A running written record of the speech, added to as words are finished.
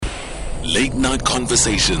Late Night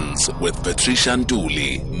Conversations with Patricia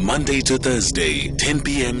Nduli, Monday to Thursday, 10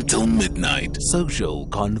 p.m. till midnight. Social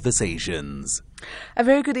Conversations. A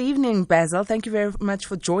very good evening, Basil. Thank you very much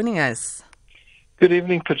for joining us. Good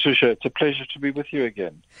evening, Patricia. It's a pleasure to be with you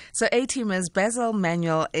again. So, A-teamers, Basil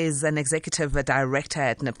Manuel is an executive director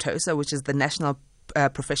at Naptosa, which is the National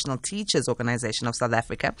Professional Teachers Organization of South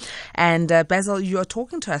Africa. And Basil, you're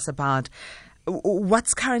talking to us about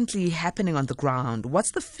what's currently happening on the ground.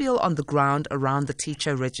 What's the feel on the ground around the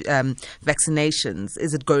teacher vaccinations?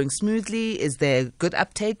 Is it going smoothly? Is there good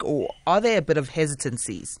uptake, or are there a bit of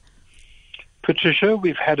hesitancies? Patricia,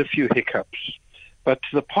 we've had a few hiccups, but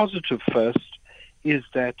the positive first is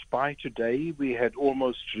that by today we had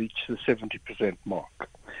almost reached the 70% mark,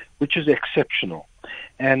 which is exceptional,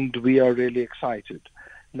 and we are really excited.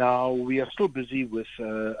 Now, we are still busy with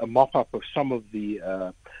a mop-up of some of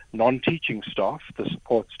the non-teaching staff, the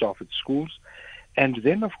support staff at schools, and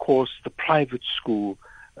then, of course, the private school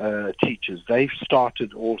teachers. They've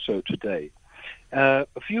started also today. A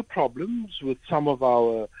few problems with some of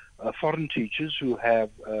our foreign teachers who have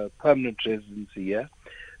permanent residency here.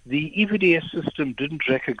 The EVDS system didn't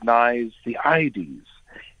recognize the IDs,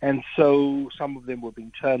 and so some of them were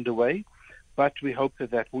being turned away. But we hope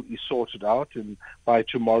that that will be sorted out, and by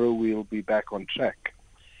tomorrow we'll be back on track.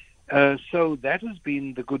 So that has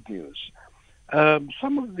been the good news.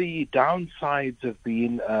 Some of the downsides have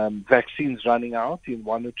been vaccines running out in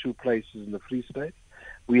one or two places in the Free State.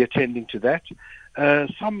 We are tending to that.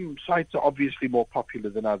 Some sites are obviously more popular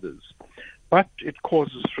than others, but it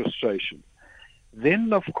causes frustration.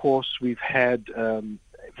 Then, of course, we've had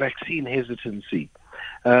vaccine hesitancy,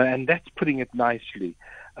 and that's putting it nicely.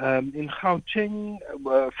 In Gauteng,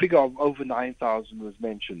 a figure of over 9,000 was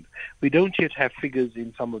mentioned. We don't yet have figures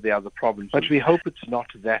in some of the other provinces, but we hope it's not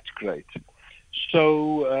that great.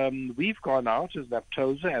 So we've gone out as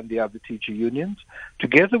Naptosa and the other teacher unions,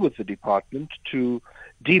 together with the department, to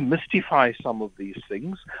demystify some of these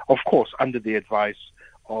things, of course, under the advice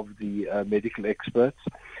of the medical experts,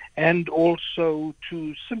 and also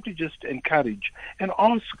to simply just encourage and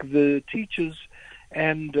ask the teachers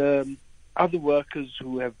and other workers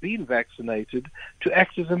who have been vaccinated to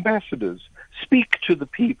act as ambassadors. Speak to the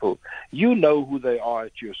people. You know who they are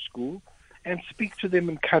at your school, and speak to them,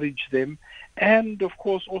 encourage them, and of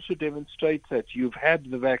course also demonstrate that you've had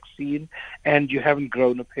the vaccine and you haven't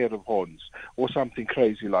grown a pair of horns or something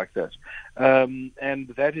crazy like that. And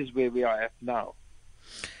that is where we are at now.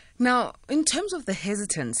 Now, in terms of the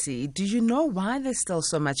hesitancy, do you know why there's still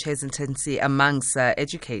so much hesitancy amongst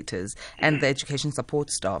educators and the education support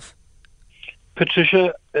staff?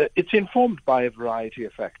 Patricia, it's informed by a variety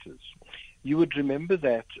of factors. You would remember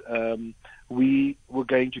that we were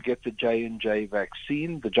going to get the J&J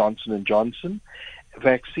vaccine, the Johnson & Johnson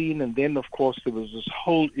vaccine, and then, of course, there was this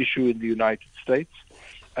whole issue in the United States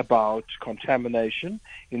about contamination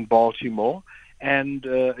in Baltimore, and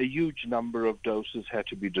a huge number of doses had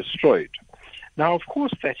to be destroyed. Now, of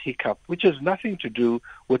course, that hiccup, which has nothing to do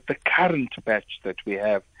with the current batch that we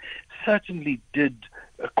have, certainly did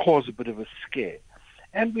cause a bit of a scare.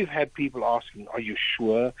 And we've had people asking, are you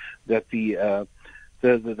sure that the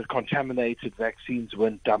contaminated vaccines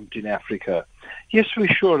weren't dumped in Africa? Yes, we're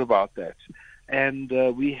sure about that. And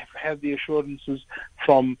we have had the assurances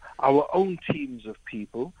from our own teams of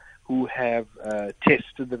people who have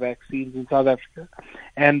tested the vaccines in South Africa,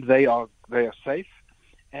 and they are safe.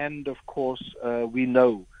 And of course, we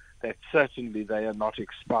know that certainly they are not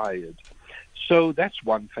expired. So that's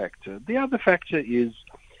one factor. The other factor is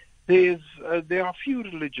there are few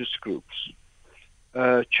religious groups,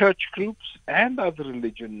 church groups, and other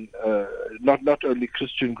religion, not only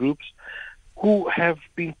Christian groups, who have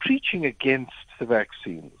been preaching against the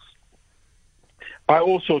vaccines by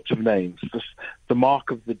all sorts of names, the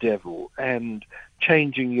mark of the devil, and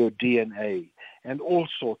changing your DNA, and all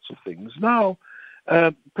sorts of things. Now,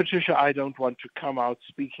 Patricia, I don't want to come out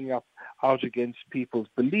speaking out against people's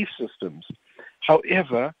belief systems.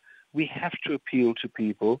 However, we have to appeal to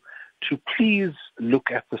people to please look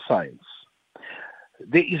at the science.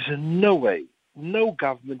 There is no way, no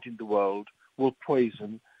government in the world will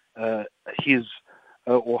poison his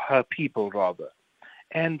or her people, rather.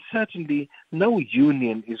 And certainly no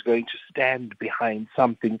union is going to stand behind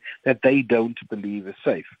something that they don't believe is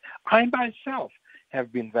safe. I myself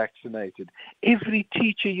have been vaccinated. Every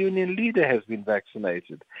teacher union leader has been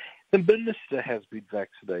vaccinated. The minister has been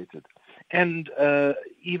vaccinated. and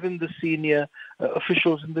even the senior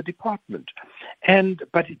officials in the department.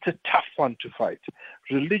 But it's a tough one to fight.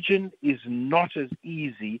 Religion is not as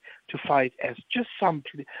easy to fight as just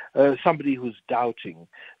somebody who's doubting.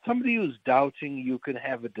 Somebody who's doubting you can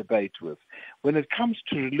have a debate with. When it comes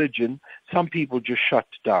to religion, some people just shut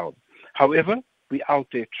down. However, we're out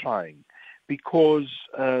there trying, because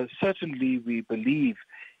certainly we believe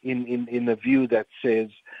in a view that says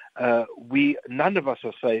none of us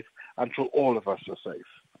are safe until all of us are safe.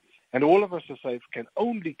 And all of us are safe can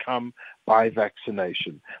only come by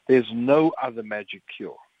vaccination. There's no other magic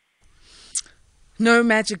cure. No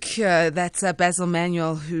magic cure. That's Basil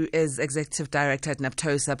Manuel, who is Executive Director at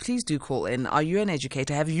Naptosa. Please do call in. Are you an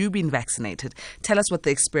educator? Have you been vaccinated? Tell us what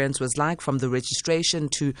the experience was like from the registration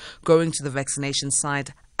to going to the vaccination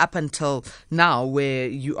site up until now, where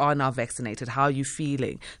you are now vaccinated. How are you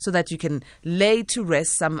feeling? So that you can lay to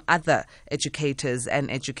rest some other educators and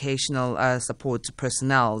educational support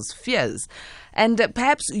personnel's fears. And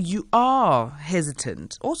perhaps you are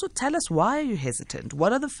hesitant. Also, tell us, why are you hesitant?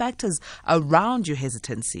 What are the factors around your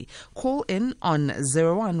hesitancy? Call in on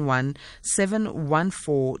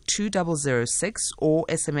 011-714-2006 or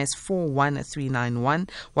SMS 41391.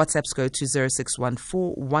 WhatsApps go to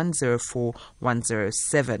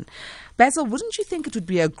 0614-104-107. Basil, wouldn't you think it would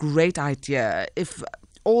be a great idea if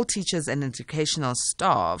all teachers and educational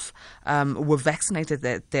staff were vaccinated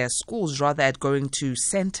at their schools rather than going to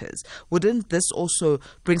centers? Wouldn't this also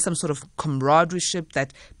bring some sort of camaraderie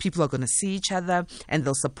that people are going to see each other and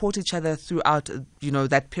they'll support each other throughout,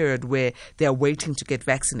 that period where they're waiting to get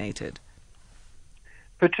vaccinated?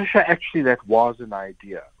 Patricia, actually that was an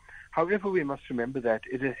idea. However, we must remember that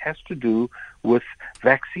it has to do with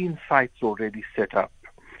vaccine sites already set up.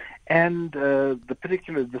 And the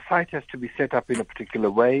site has to be set up in a particular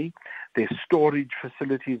way. There's storage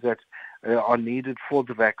facilities that are needed for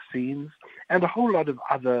the vaccines, and a whole lot of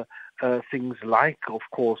other things like, of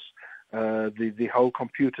course, the whole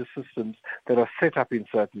computer systems that are set up in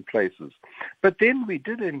certain places. But then we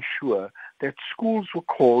did ensure that schools were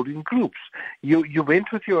called in groups. You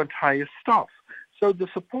went with your entire staff, so the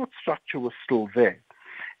support structure was still there.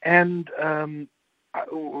 And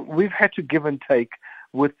we've had to give and take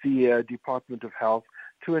with the Department of Health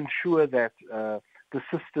to ensure that the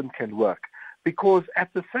system can work. Because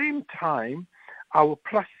at the same time, our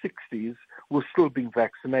plus 60s were still being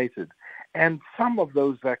vaccinated. And some of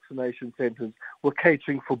those vaccination centers were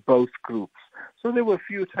catering for both groups. So there were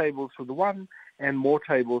few tables for the one and more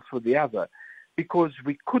tables for the other, because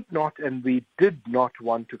we could not and we did not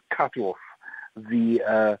want to cut off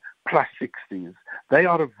the plus 60s. They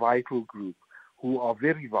are a vital group who are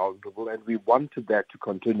very vulnerable, and we wanted that to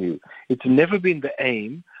continue. It's never been the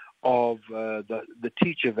aim of the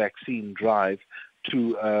teacher vaccine drive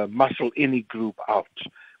to muscle any group out.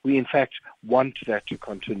 We, in fact, want that to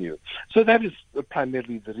continue. So that is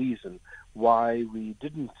primarily the reason why we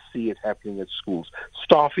didn't see it happening at schools.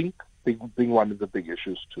 Staffing being one of the big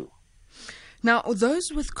issues too. Now,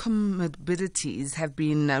 those with comorbidities have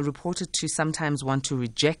been reported to sometimes want to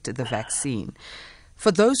reject the vaccine.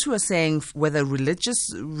 For those who are saying whether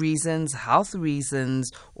religious reasons, health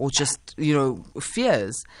reasons, or just,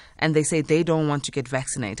 fears, and they say they don't want to get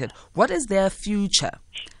vaccinated, what is their future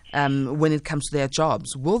when it comes to their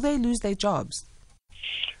jobs? Will they lose their jobs?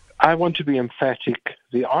 I want to be emphatic.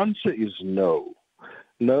 The answer is no.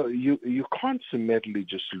 No, you can't summarily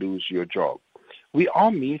just lose your job. We are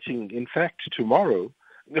meeting, in fact,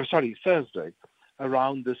 Thursday,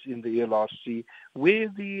 around this in the ELRC, where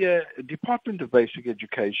the Department of Basic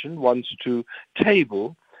Education wants to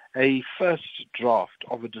table a first draft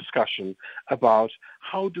of a discussion about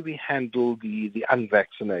how do we handle the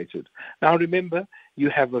unvaccinated. Now remember,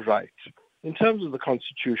 you have a right. In terms of the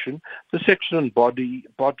Constitution, the section on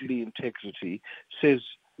bodily integrity says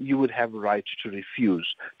you would have a right to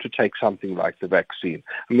refuse to take something like the vaccine.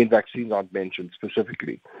 I mean, vaccines aren't mentioned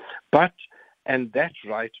specifically. And that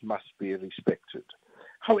right must be respected.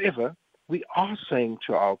 However, we are saying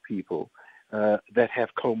to our people that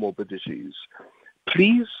have comorbidities,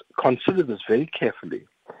 please consider this very carefully.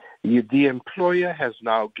 The employer has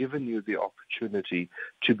now given you the opportunity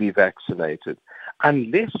to be vaccinated.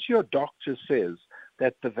 Unless your doctor says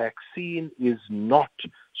that the vaccine is not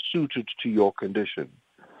suited to your condition,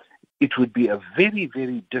 it would be a very,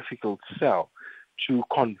 very difficult sell to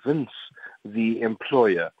convince the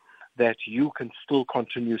employer that you can still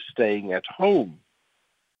continue staying at home.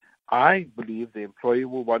 I believe the employer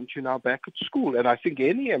will want you now back at school, and I think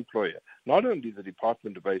any employer, not only the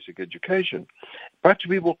Department of Basic Education, but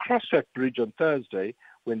we will cross that bridge on Thursday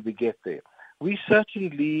when we get there. We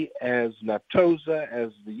certainly, as Naptosa,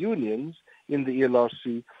 as the unions in the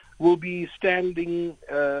ELRC, will be standing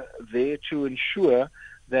there to ensure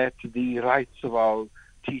that the rights of our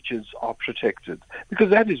teachers are protected,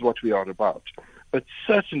 because that is what we are about. But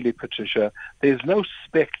certainly, Patricia, there's no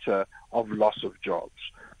specter of loss of jobs.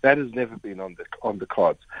 That has never been on the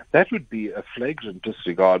cards. That would be a flagrant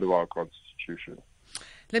disregard of our Constitution.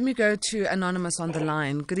 Let me go to Anonymous on the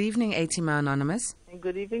line. Good evening, ATMA Anonymous.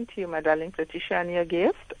 Good evening to you, my darling Patricia, and your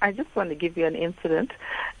guest. I just want to give you an incident.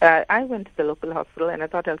 I went to the local hospital, and I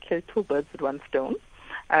thought I'll kill two birds with one stone.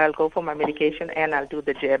 I'll go for my medication, and I'll do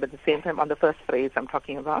the jab at the same time on the first phrase I'm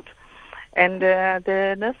talking about. And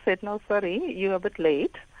the nurse said, no, sorry, you're a bit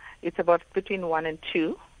late. It's about between 1 and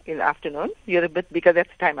 2 in the afternoon. You're a bit, because that's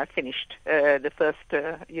the time I finished the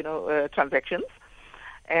first, transactions.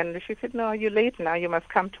 And she said, no, you're late now. You must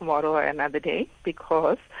come tomorrow or another day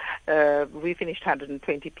because we finished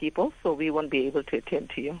 120 people, so we won't be able to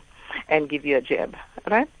attend to you and give you a jab.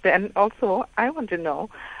 Right? And also, I want to know,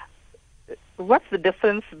 what's the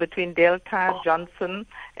difference between Delta, Johnson,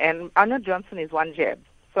 and I know Johnson is one jab.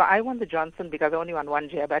 So I want the Johnson because I only want one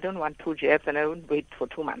jab. I don't want two jabs, and I won't wait for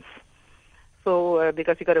 2 months. So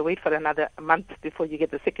because you got to wait for another month before you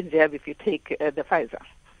get the second jab if you take the Pfizer.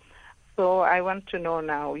 So I want to know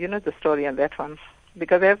now, you know the story on that one,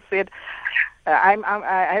 because as I said,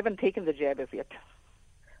 I haven't taken the jab as yet.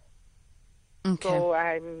 Okay. So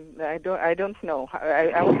I don't know.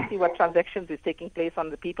 I want to see what transactions is taking place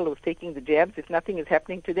on the people who's taking the jabs. If nothing is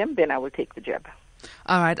happening to them, then I will take the jab.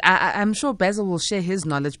 All right. I'm sure Basil will share his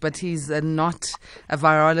knowledge, but he's not a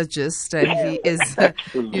virologist. He is,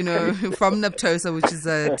 from Naptosa, which is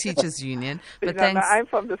a teachers' union. But thanks. I'm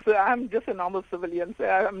just a normal civilian. So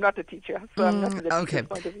I'm not a teacher. So I'm not the okay.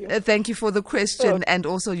 point of view. Thank you for the question and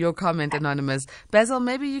also your comment, Anonymous. Basil,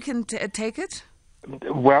 maybe you can take it?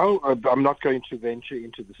 Well, I'm not going to venture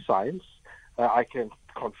into the science. I can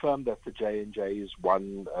confirm that the J&J is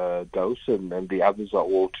one dose and the others are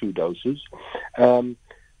all 2 doses.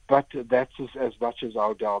 But that's as much as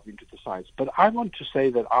I'll delve into the science. But I want to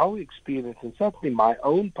say that our experience, and certainly my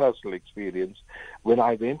own personal experience when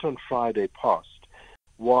I went on Friday past,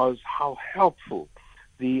 was how helpful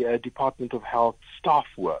the Department of Health staff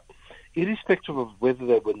were, irrespective of whether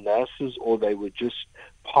they were nurses or they were just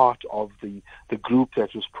part of the group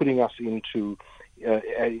that was putting us into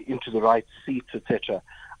the right seats, etc.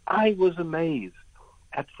 I was amazed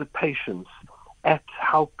at the patients, at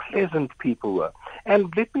how pleasant people were.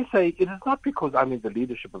 And let me say, it is not because I'm in the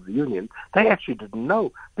leadership of the union. They actually didn't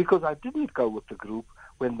know, because I didn't go with the group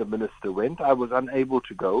when the minister went. I was unable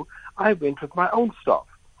to go. I went with my own staff.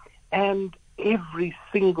 And every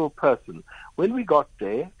single person, when we got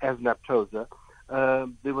there as Naptosa,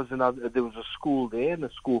 there was a school there, and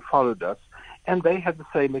a school followed us, and they had the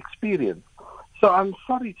same experience. So I'm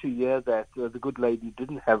sorry to hear that the good lady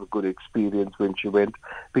didn't have a good experience when she went,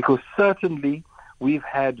 because certainly we've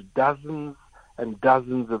had dozens and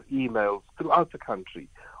dozens of emails throughout the country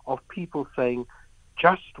of people saying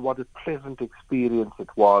just what a pleasant experience it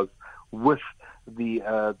was with the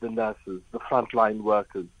nurses, the frontline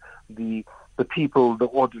workers, the people, the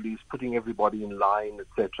orderlies, putting everybody in line,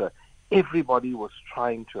 etc. Everybody was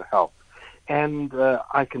trying to help, and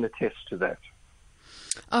I can attest to that.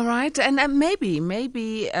 All right, and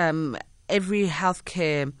maybe every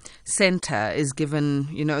healthcare center is given,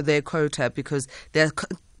 their quota, because they're,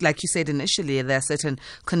 like you said initially, there are certain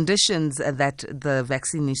conditions that the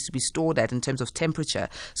vaccine needs to be stored at in terms of temperature.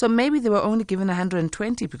 So maybe they were only given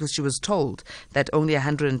 120 because she was told that only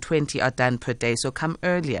 120 are done per day, so come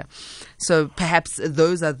earlier. So perhaps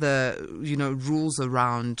those are the, rules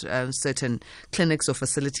around certain clinics or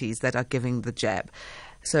facilities that are giving the jab.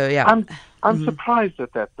 So, yeah. I'm surprised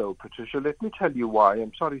at that, though, Patricia. Let me tell you why.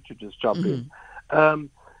 I'm sorry to just jump in.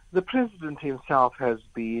 The president himself has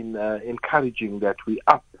been encouraging that we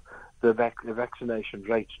up the vaccination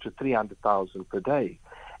rate to 300,000 per day.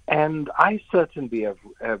 And I certainly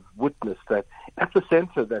have witnessed that at the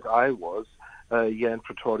center that I was here in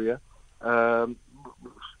Pretoria,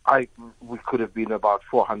 we could have been about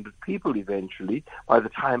 400 people eventually by the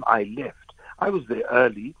time I left. I was there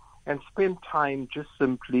early and spent time just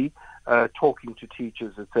simply talking to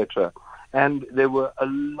teachers, etc. And there were a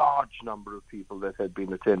large number of people that had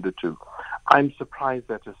been attended to. I'm surprised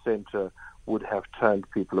that a center would have turned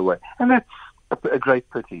people away. And that's a great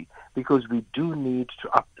pity, because we do need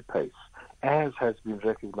to up the pace, as has been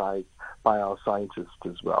recognized by our scientists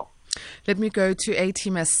as well. Let me go to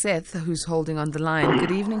ATMA Seth, who's holding on the line.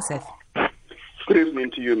 Good evening, Seth. Good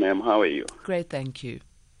evening to you, ma'am. How are you? Great, thank you.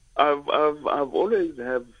 I've always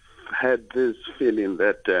had this feeling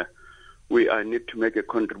that I need to make a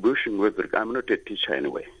contribution I'm not a teacher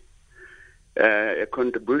anyway. a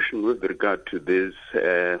contribution with regard to this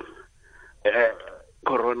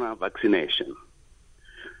corona vaccination.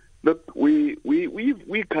 Look, we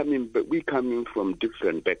coming from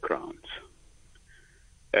different backgrounds,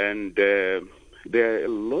 and there are a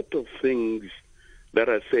lot of things that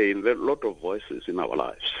are saying, there are a lot of voices in our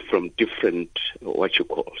lives from different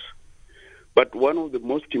But one of the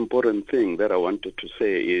most important things that I wanted to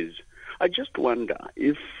say is, I just wonder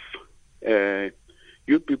if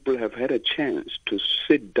you people have had a chance to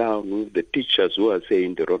sit down with the teachers who are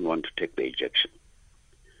saying they don't want to take the injection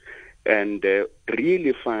and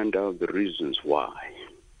really find out the reasons why.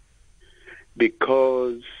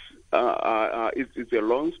 Because it's a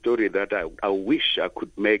long story that I wish I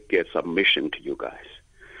could make a submission to you guys.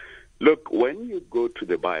 Look, when you go to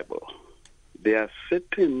the Bible, there are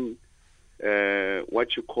certain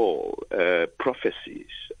prophecies,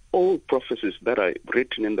 old prophecies that are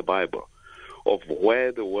written in the Bible of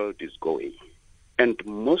where the world is going. And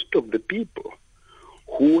most of the people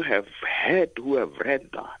who have read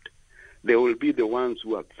that, they will be the ones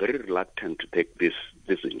who are very reluctant to take this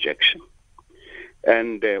injection.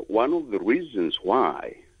 And one of the reasons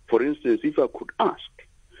why, for instance, if I could ask,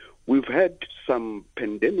 we've had some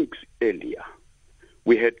pandemics earlier.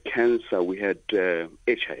 We had cancer, we had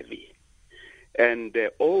HIV. And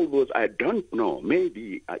all those, I don't know,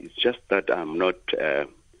 maybe it's just that I'm not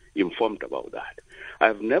informed about that.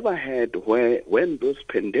 I've never heard when those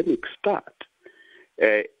pandemics start,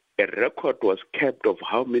 a record was kept of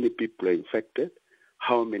how many people are infected,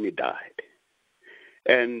 how many died.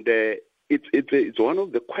 And it's one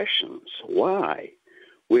of the questions why,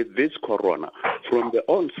 with this corona, from the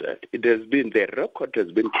onset, the record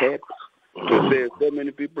has been kept to say so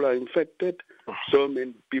many people are infected, so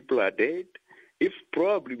many people are dead. If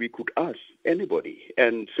probably we could ask anybody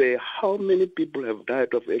and say how many people have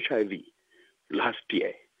died of HIV last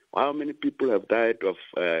year, how many people have died of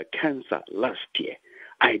cancer last year,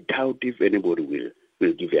 I doubt if anybody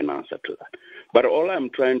will give an answer to that. But all I'm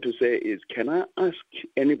trying to say is, can I ask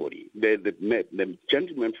anybody, the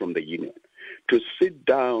gentleman from the union, to sit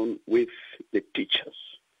down with the teachers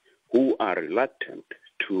who are reluctant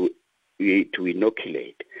to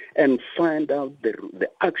inoculate and find out the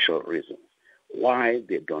actual reasons why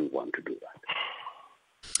they don't want to do that.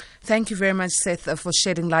 Thank you very much, Seth, for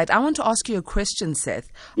shedding light. I want to ask you a question, Seth.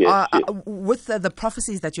 Yes, yes. With the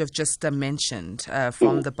prophecies that you have just mentioned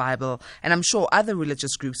from the Bible, and I'm sure other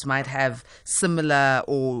religious groups might have similar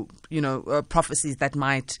or, prophecies that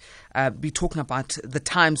might be talking about the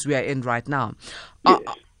times we are in right now. Yes.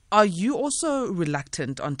 Are you also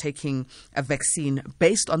reluctant on taking a vaccine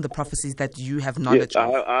based on the prophecies that you have knowledge of?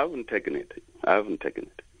 I haven't taken it.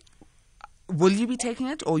 Will you be taking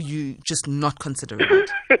it, or you just not considering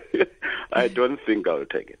it? I don't think I'll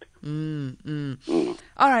take it.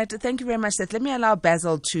 All right. Thank you very much, Seth. Let me allow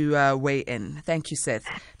Basil to weigh in. Thank you, Seth.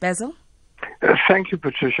 Basil? Thank you,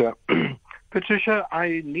 Patricia. Patricia,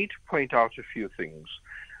 I need to point out a few things.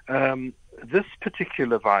 This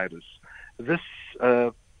particular virus, this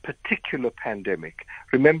particular pandemic,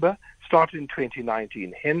 remember, started in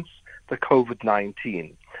 2019, hence the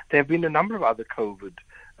COVID-19. There have been a number of other COVID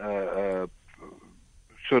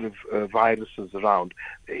viruses around.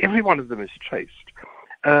 Every one of them is traced.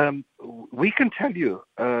 We can tell you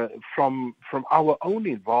from our own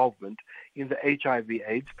involvement in the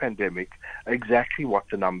HIV/AIDS pandemic exactly what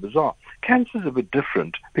the numbers are. Cancer is a bit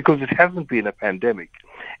different because it hasn't been a pandemic.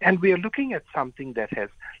 And we are looking at something that has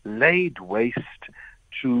laid waste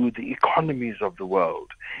to the economies of the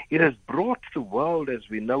world. It has brought the world as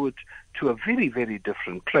we know it to a very, very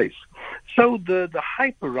different place. So the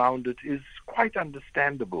hype around it is quite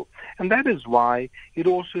understandable. And that is why it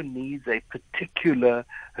also needs a particular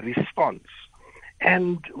response.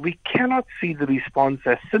 And we cannot see the response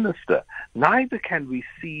as sinister. Neither can we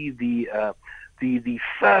see the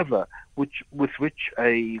fervor with which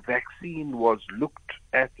a vaccine was looked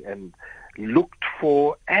at and looked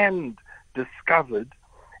for and discovered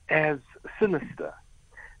as sinister.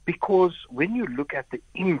 Because when you look at the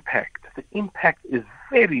impact is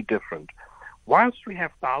very different. Whilst we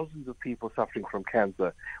have thousands of people suffering from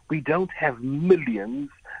cancer, we don't have millions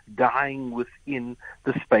dying within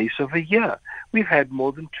the space of a year. We've had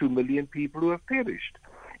more than 2 million people who have perished.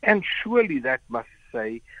 And surely that must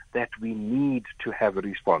say that we need to have a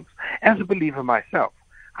response. As a believer myself,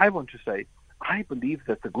 I want to say, I believe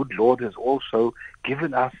that the good Lord has also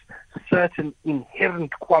given us certain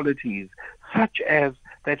inherent qualities, such as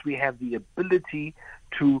that we have the ability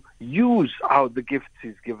to use the gifts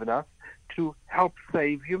He's given us to help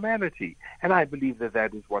save humanity. And I believe that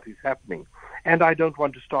that is what is happening. And I don't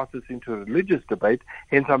want to start this into a religious debate,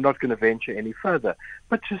 hence I'm not going to venture any further,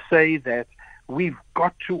 but to say that we've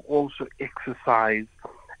got to also exercise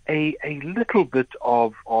a little bit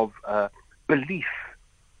of belief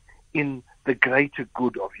in the greater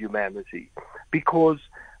good of humanity, because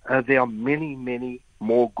there are many, many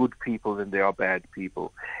more good people than there are bad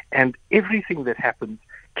people. And everything that happens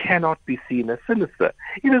cannot be seen as sinister.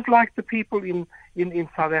 It is like the people in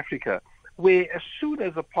South Africa, where as soon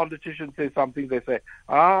as a politician says something, they say,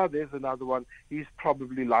 there's another one, he's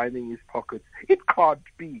probably lining his pockets. It can't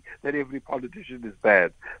be that every politician is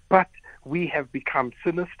bad. But we have become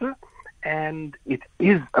sinister, and it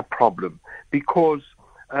is a problem, because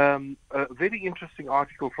a very interesting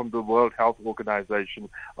article from the World Health Organization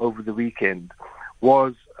over the weekend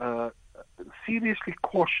was seriously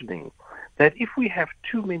cautioning that if we have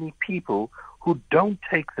too many people who don't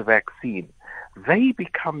take the vaccine, they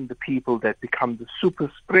become the people that become the super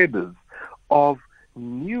spreaders of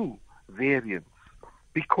new variants,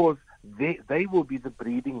 because they will be the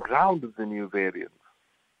breeding ground of the new variants,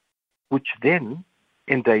 which then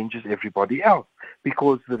endangers everybody else,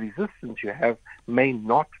 because the resistance you have may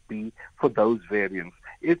not be for those variants.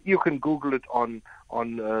 You can Google it on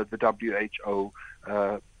the WHO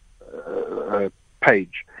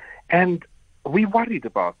page. And we worried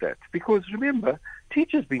about that, because remember,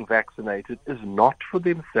 teachers being vaccinated is not for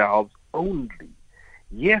themselves only.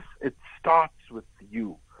 Yes, it starts with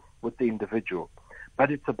you, with the individual,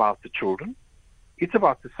 but it's about the children. It's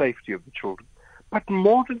about the safety of the children. But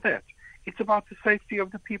more than that, it's about the safety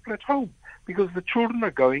of the people at home, because the children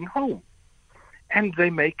are going home and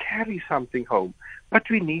they may carry something home. But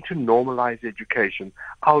we need to normalize education.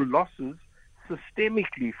 Our losses,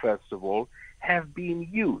 systemically, first of all, have been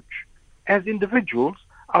huge. As individuals,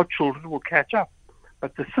 our children will catch up,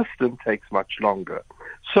 but the system takes much longer.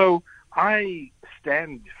 So I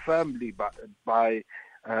stand firmly by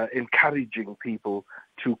encouraging people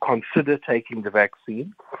to consider taking the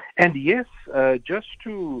vaccine. And yes, just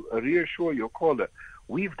to reassure your caller,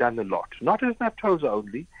 we've done a lot, not as Naptosa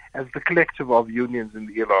only, as the collective of unions in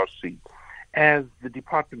the ELRC, as the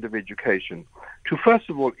Department of Education, to first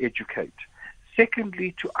of all educate,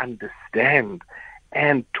 secondly to understand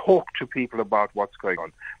and talk to people about what's going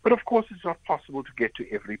on. But of course, it's not possible to get to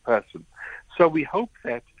every person. So we hope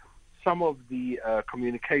that some of the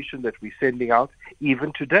communication that we're sending out,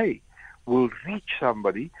 even today, will reach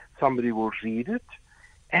somebody will read it,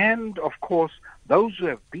 and of course, those who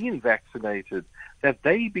have been vaccinated, that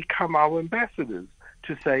they become our ambassadors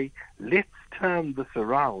to say, let's turn this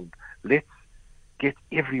around, let's get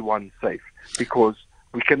everyone safe, because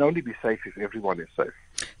we can only be safe if everyone is safe.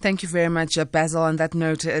 Thank you very much, Basil. On that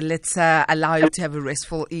note, let's allow you to have a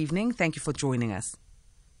restful evening. Thank you for joining us.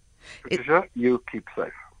 Patricia, you keep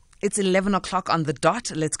safe. It's 11 o'clock on the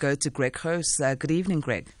dot. Let's go to Greg Hoos. Good evening,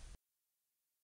 Greg.